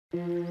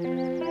It's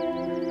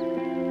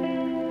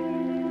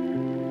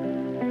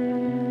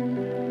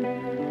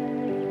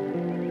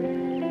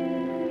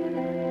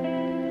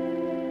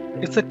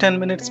a 10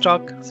 minutes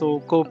talk.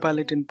 So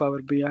Copilot in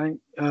Power BI,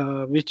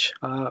 which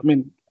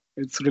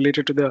it's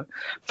related to the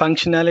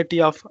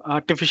functionality of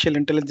artificial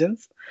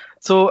intelligence.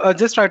 So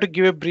just try to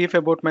give a brief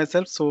about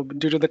myself. So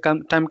due to the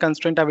time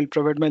constraint, I will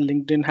provide my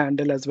LinkedIn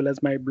handle as well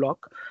as my blog.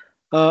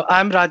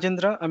 I'm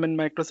Rajendra. I'm a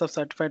Microsoft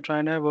certified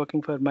trainer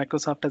working for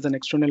Microsoft as an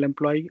external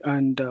employee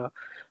and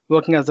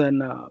working as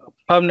an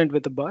permanent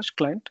with the Bosch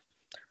client.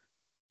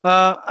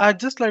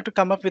 I'd just like to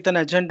come up with an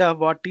agenda of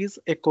what is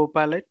a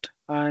Copilot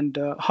and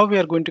how we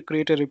are going to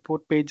create a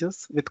report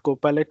pages with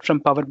Copilot from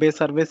Power BI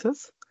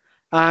services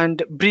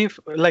and brief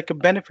like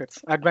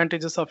benefits,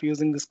 advantages of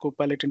using this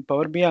Copilot in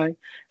Power BI.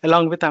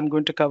 Along with, I'm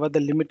going to cover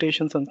the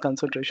limitations and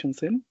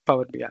considerations in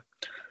Power BI.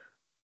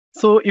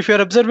 So if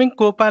you're observing,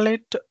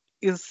 Copilot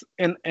is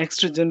an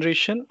extra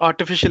generation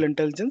artificial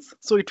intelligence.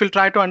 So it will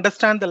try to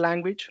understand the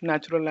language,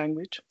 natural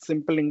language,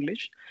 simple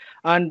English.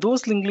 And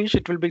those English,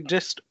 it will be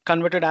just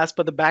converted as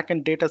per the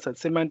backend data set,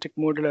 semantic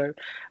modeler,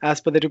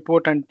 as per the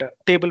report and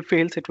table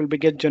fields, it will be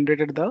get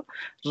generated the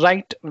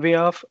right way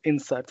of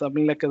inserts. I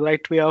mean, like a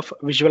right way of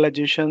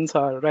visualizations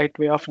or right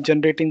way of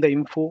generating the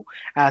info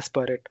as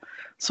per it.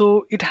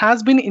 So it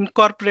has been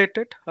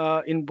incorporated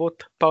in both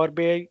Power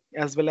BI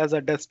as well as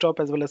a desktop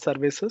as well as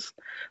services.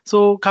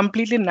 So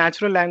completely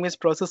natural language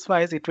process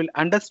wise, it will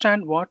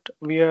understand what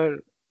we are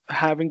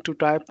having to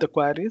type the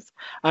queries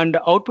and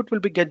the output will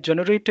be get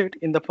generated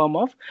in the form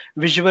of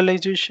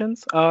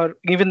visualizations or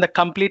even the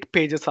complete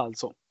pages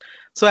also.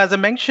 So as I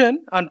mentioned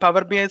on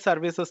Power BI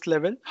services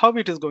level, how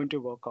it is going to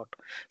work out.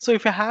 So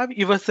if you have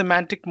your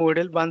semantic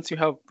model, once you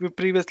have,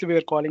 previously we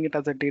were calling it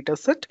as a data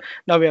set,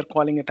 now we are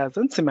calling it as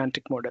a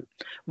semantic model.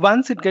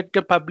 Once it get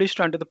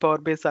published onto the Power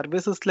BI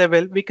services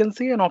level, we can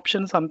see an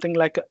option something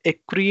like a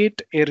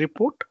create a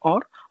report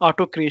or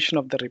auto creation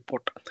of the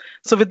report.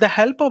 So with the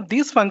help of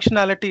these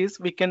functionalities,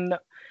 we can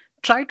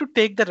try to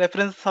take the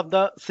references of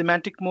the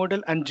semantic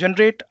model and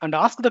generate and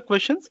ask the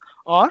questions,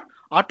 or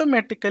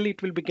automatically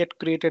it will be get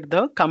created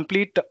the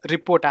complete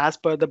report as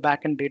per the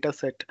backend data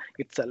set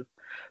itself.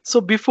 So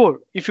before,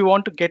 if you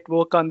want to get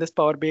work on this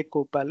Power BI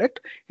Copilot,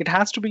 it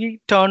has to be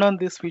turn on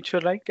this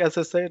feature, like as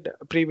I said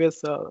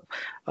previous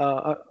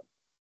uh,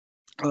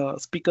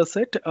 speaker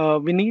set,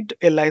 we need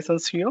a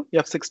license here,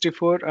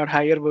 F64 or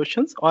higher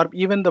versions, or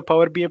even the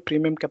Power BI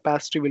premium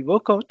capacity will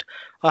work out,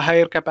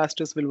 higher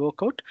capacities will work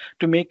out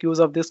to make use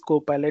of this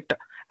Copilot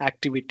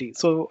activity.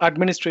 So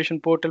administration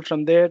portal,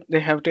 from there,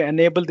 they have to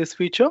enable this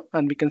feature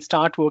and we can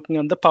start working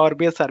on the Power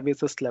BI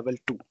services level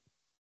 2.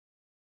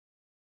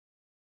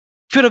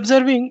 If you're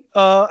observing,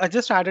 I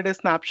just added a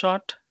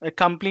snapshot, a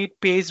complete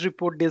page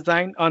report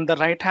design on the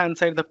right hand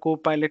side, the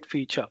Copilot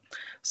feature.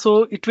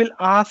 So it will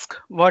ask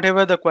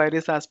whatever the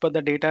queries as per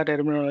the data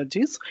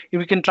terminologies.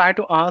 We can try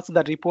to ask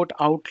the report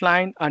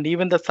outline and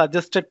even the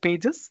suggested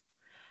pages.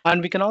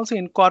 And we can also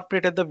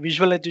incorporate the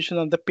visualization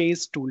of the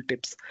page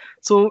tooltips.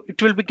 So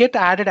it will be get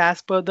added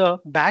as per the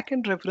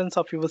backend reference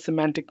of your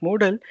semantic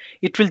model.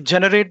 It will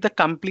generate the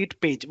complete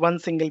page, one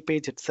single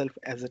page itself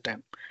as a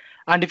time.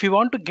 And if you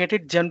want to get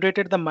it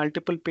generated the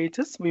multiple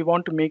pages, we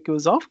want to make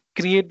use of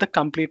create the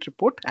complete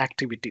report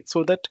activity,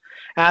 so that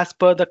as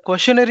per the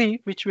questionnaire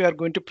which we are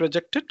going to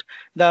project it,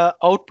 the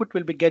output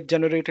will be get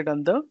generated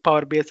on the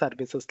Power BI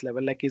services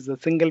level, like is a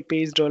single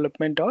page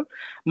development or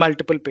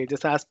multiple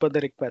pages as per the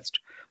request.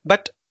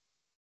 But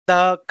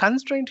the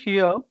constraint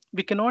here,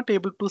 we cannot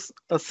able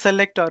to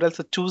select or else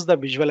choose the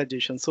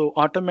visualization. So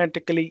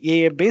automatically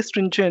a based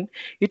engine,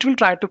 it will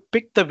try to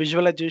pick the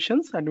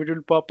visualizations and it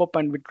will pop up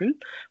and it will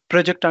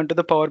project onto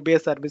the Power BI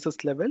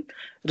services level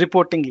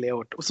reporting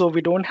layout. So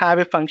we don't have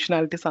a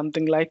functionality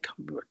something like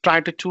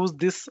try to choose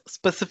this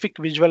specific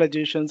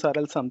visualizations or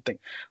else something.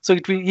 So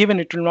it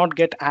will not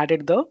get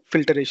added the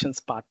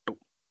filtrations part too.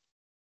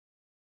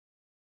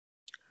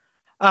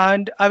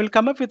 And I will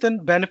come up with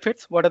an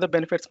benefits. What are the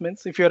benefits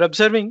means? If you're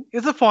observing,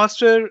 is a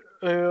faster,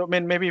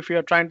 maybe if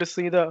you're trying to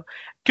see the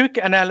quick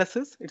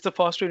analysis, it's a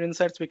faster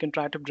insights, we can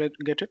try to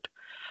get it.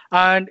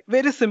 And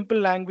very simple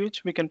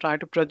language, we can try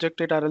to project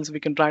it or else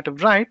we can try to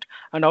write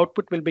and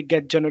output will be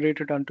get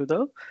generated onto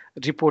the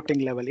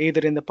reporting level,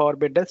 either in the Power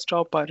BI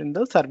desktop or in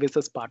the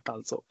services part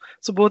also.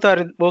 So both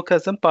are work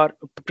as a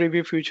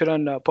preview feature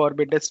on Power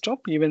BI desktop,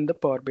 even the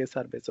Power BI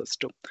services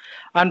too.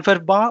 And for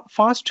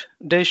fast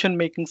decision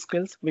making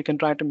skills, we can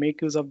try to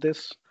make use of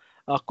this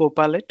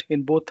Copilot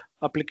in both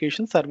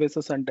application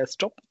services and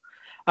desktop.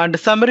 And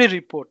summary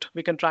report,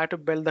 we can try to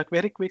build a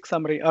very quick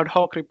summary ad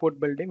hoc report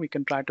building. We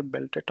can try to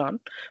build it on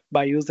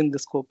by using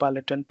this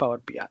Copilot and Power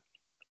BI.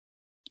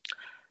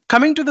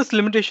 Coming to this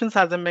limitations,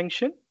 as I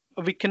mentioned,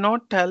 we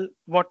cannot tell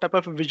what type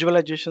of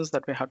visualizations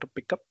that we have to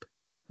pick up.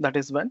 That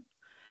is one.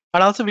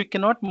 And also we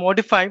cannot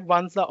modify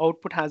once the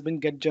output has been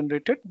get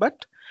generated,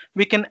 but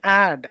we can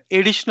add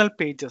additional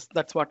pages.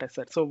 That's what I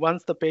said. So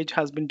once the page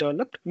has been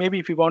developed, maybe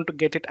if you want to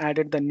get it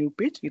added the new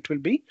page, it will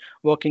be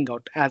working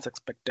out as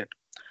expected.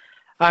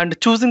 And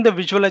choosing the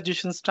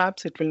visualization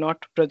tabs, it will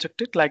not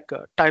project it, like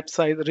type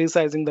size,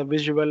 resizing the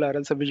visual or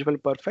else a visual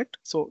perfect.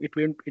 So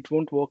it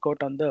won't work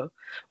out on the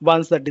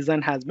once the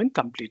design has been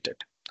completed.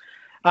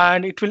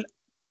 And it will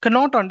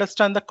cannot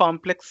understand the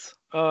complex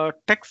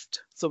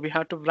text, so we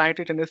have to write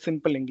it in a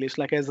simple English,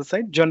 like as I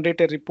said, generate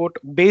a report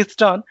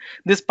based on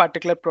this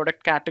particular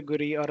product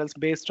category or else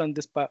based on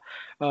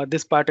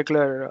this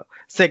particular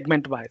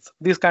segment wise.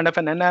 This kind of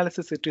an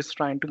analysis it is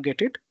trying to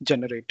get it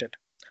generated.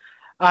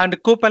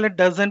 And Copilot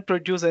doesn't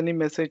produce any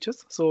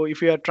messages. So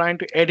if you are trying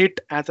to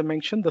edit, as I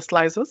mentioned, the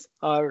slices,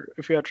 or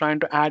if you are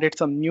trying to add it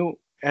some new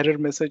error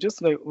messages,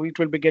 so it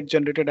will be get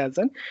generated as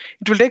an.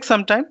 It will take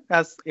some time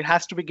as it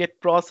has to be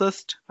get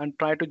processed and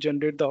try to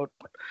generate the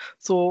output.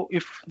 So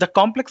if the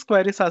complex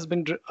queries has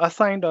been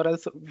assigned or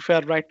else if you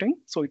are writing,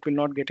 so it will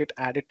not get it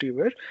added to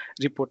your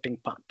reporting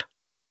part.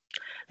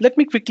 Let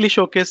me quickly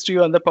showcase to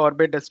you on the Power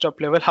BI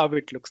desktop level how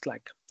it looks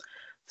like.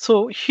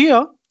 So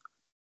here,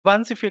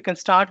 once if you can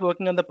start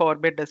working on the Power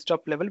BI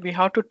desktop level, we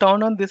have to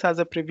turn on this as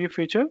a preview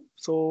feature.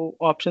 So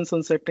options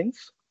and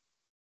settings,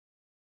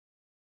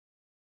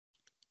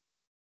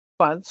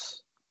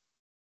 files,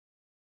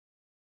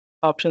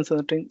 options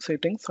and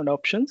settings and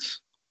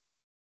options.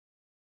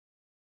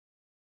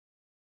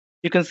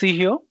 You can see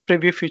here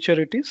preview feature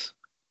it is.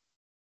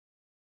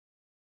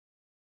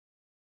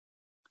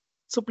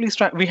 So please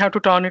try, we have to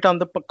turn it on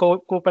the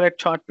Copilot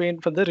chart pane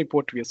for the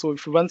report view. So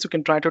if once you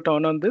can try to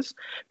turn on this,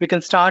 we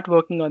can start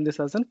working on this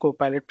as a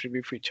Copilot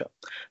preview feature.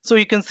 So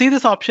you can see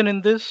this option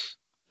in this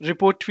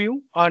report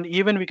view, and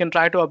even we can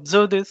try to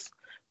observe this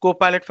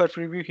Copilot for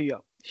preview here.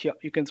 Here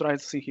you can try to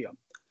see here.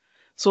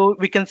 So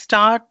we can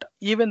start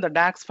even the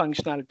DAX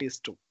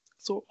functionalities too.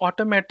 So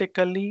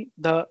automatically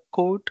the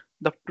code,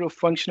 the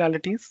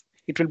functionalities,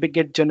 it will be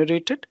get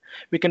generated.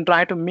 We can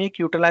try to make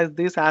utilize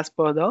this as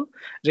per the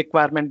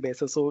requirement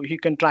basis. So you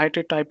can try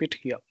to type it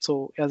here.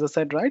 So as I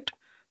said, right?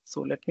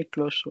 So let me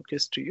close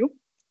showcase to you.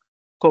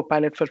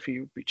 Copilot for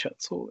view feature.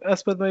 So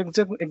as per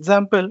the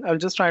example, I'll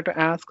just try to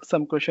ask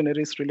some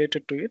questionnaires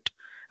related to it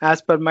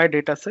as per my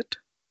data set.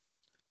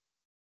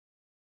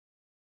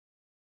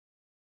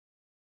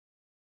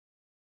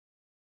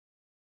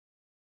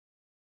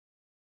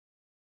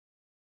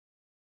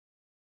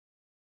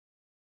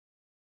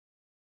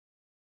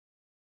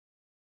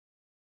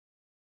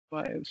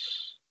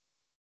 Files,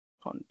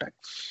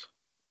 contacts.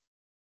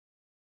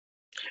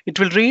 It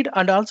will read,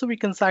 and also we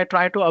can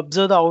try to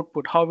observe the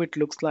output, how it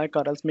looks like,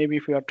 or else maybe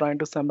if we are trying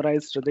to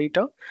summarize the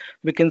data,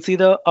 we can see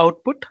the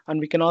output and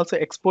we can also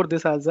export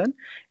this as an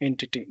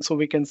entity. So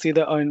we can see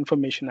the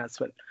information as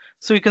well.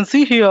 So you can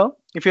see here,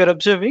 if you're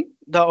observing,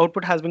 the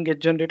output has been get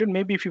generated.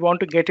 Maybe if you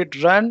want to get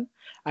it run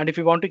and if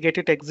you want to get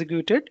it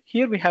executed,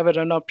 here we have a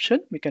run option,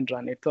 we can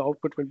run it. The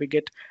output will be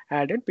get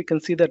added. We can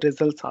see the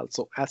results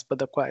also as per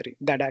the query,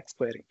 that DAX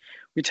query,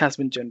 which has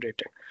been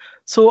generated.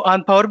 So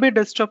on Power BI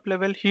desktop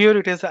level, here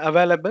it is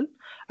available.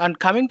 And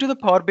coming to the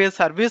Power BI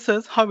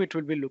services, how it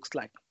will be looks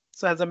like.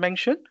 So as I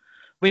mentioned,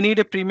 we need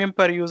a premium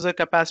per user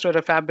capacitor,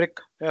 a fabric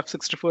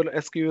F64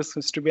 SKUs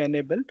is to be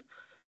enabled.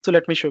 So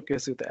let me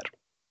showcase you there.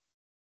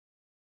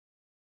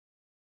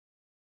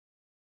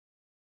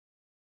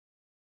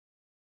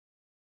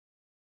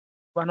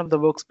 One of the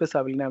workspace,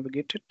 I will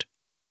navigate it.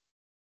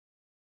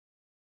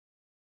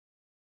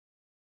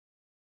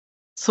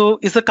 So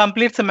it's a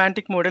complete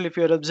semantic model if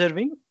you're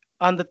observing.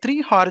 On the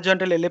 3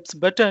 horizontal ellipse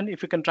button,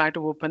 if you can try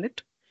to open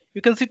it,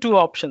 you can see 2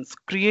 options.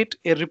 Create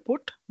a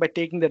report by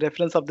taking the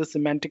reference of the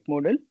semantic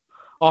model,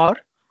 or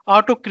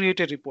auto create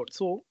a report.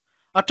 So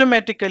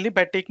automatically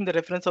by taking the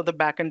reference of the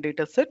backend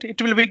data set,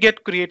 it will be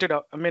get created,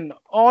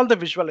 all the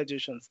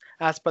visualizations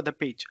as per the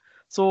page.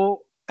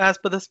 So as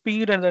per the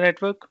speed and the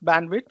network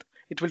bandwidth,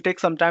 it will take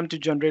some time to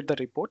generate the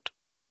report.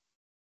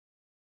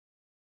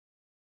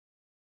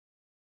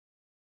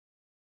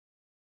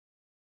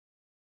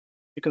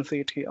 You can see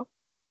it here.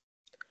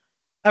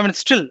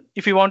 Still,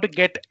 if you want to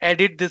get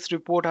edit this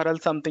report or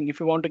else something, if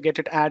you want to get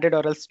it added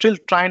or else still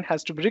trying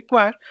has to be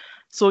required.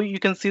 So you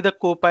can see the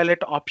Copilot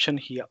option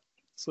here.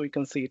 So you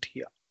can see it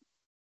here.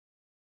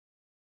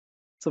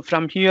 So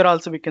from here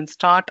also we can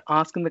start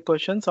asking the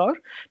questions or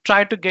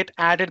try to get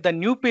added the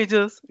new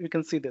pages. You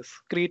can see this,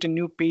 create a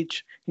new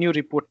page, new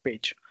report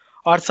page,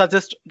 or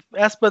suggest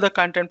as per the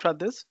content for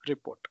this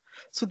report.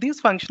 So these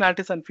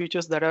functionalities and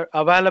features that are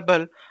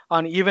available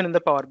on even in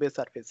the Power BI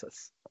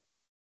services.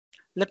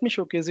 Let me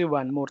showcase you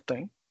one more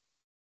thing.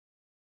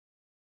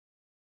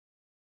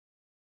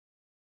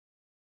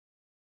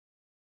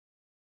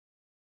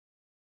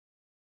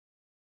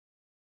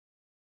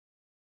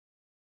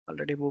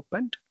 Already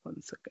opened,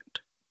 1 second.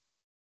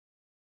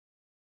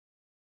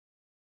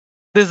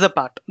 This is the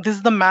part. This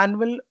is the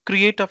manual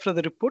create after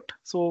the report.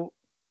 So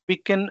we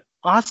can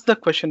ask the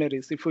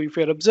questionnaires. If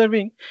you're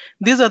observing,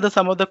 these are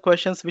some of the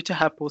questions which I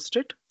have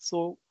posted.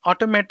 So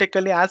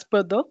automatically as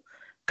per the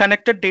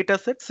connected data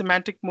set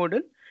semantic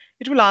model,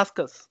 it will ask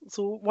us,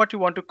 so what you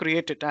want to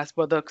create it as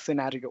per the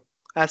scenario.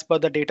 as per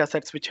the data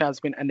sets which has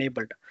been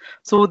enabled.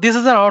 So this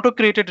is an auto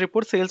created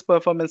report sales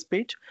performance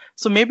page.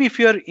 So maybe if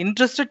you are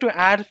interested to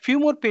add few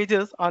more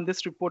pages on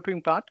this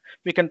reporting part,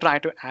 we can try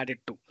to add it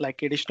to,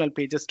 like additional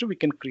pages too, we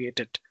can create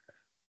it.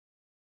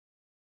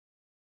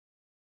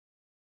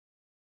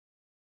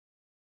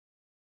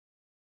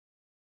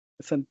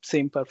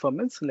 Same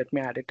performance. Let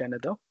me add it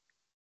another.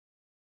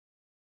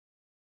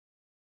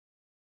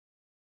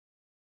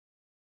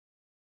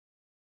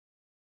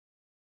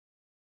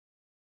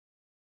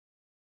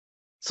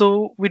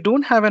 So we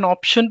don't have an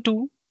option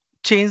to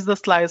change the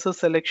slicer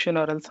selection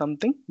or else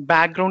something.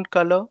 Background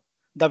color,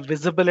 the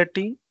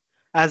visibility,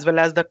 as well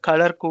as the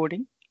color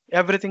coding,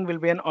 everything will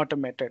be an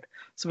automated.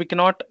 So we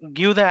cannot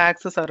give the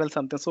access or else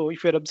something. So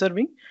if you're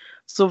observing,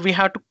 so we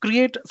have to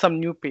create some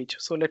new page.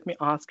 So let me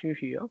ask you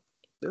here,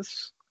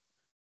 this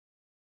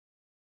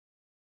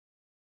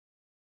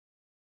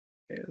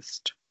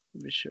is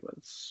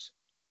visuals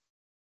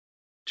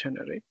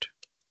generate.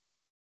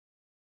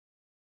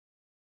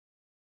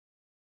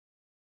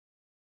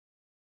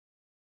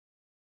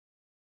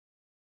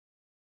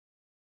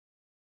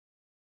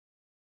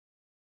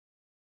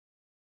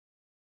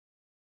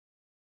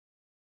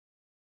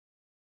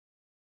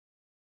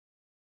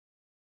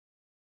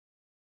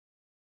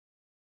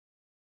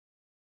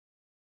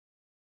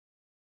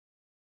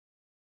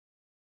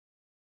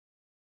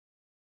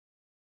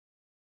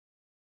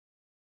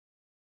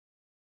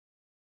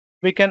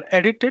 We can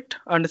edit it,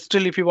 and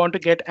still if you want to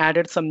get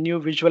added some new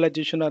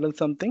visualization or else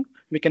something,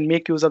 we can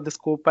make use of this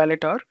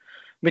Copilot, or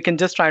we can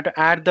just try to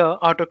add the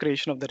auto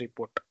creation of the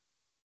report.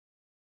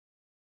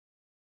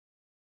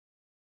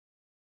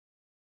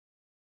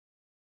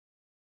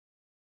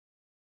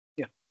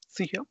 Yeah,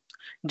 see here,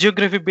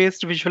 geography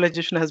based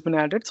visualization has been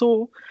added.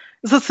 So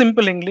it's a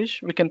simple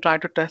English. We can try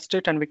to test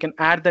it and we can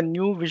add the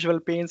new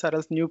visual panes or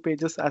else new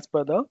pages as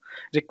per the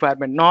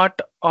requirement. Not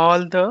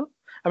all the,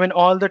 I mean,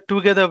 all the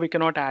together we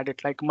cannot add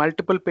it. Like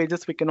multiple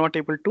pages we cannot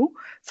able to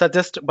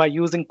suggest by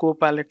using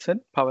Copilots and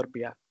Power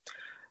BI.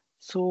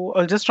 So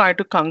I'll just try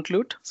to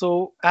conclude.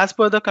 So as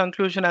per the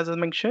conclusion, as I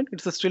mentioned,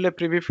 it's still a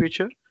preview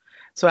feature.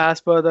 So as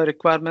per the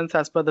requirements,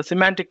 as per the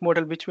semantic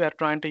model which we are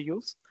trying to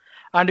use,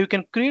 and you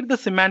can create the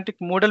semantic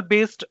model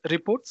based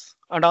reports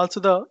and also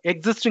the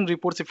existing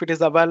reports if it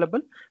is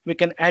available. We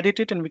can edit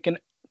it and we can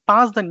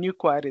pass the new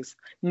queries,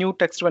 new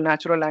text to a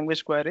natural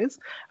language queries,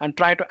 and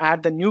try to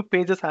add the new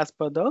pages as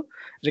per the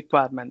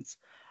requirements.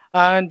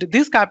 And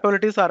these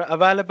capabilities are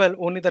available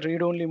only the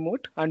read-only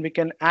mode, and we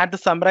can add the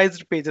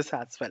summarized pages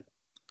as well.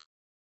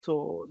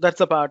 So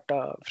that's about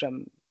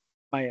from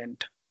my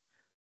end.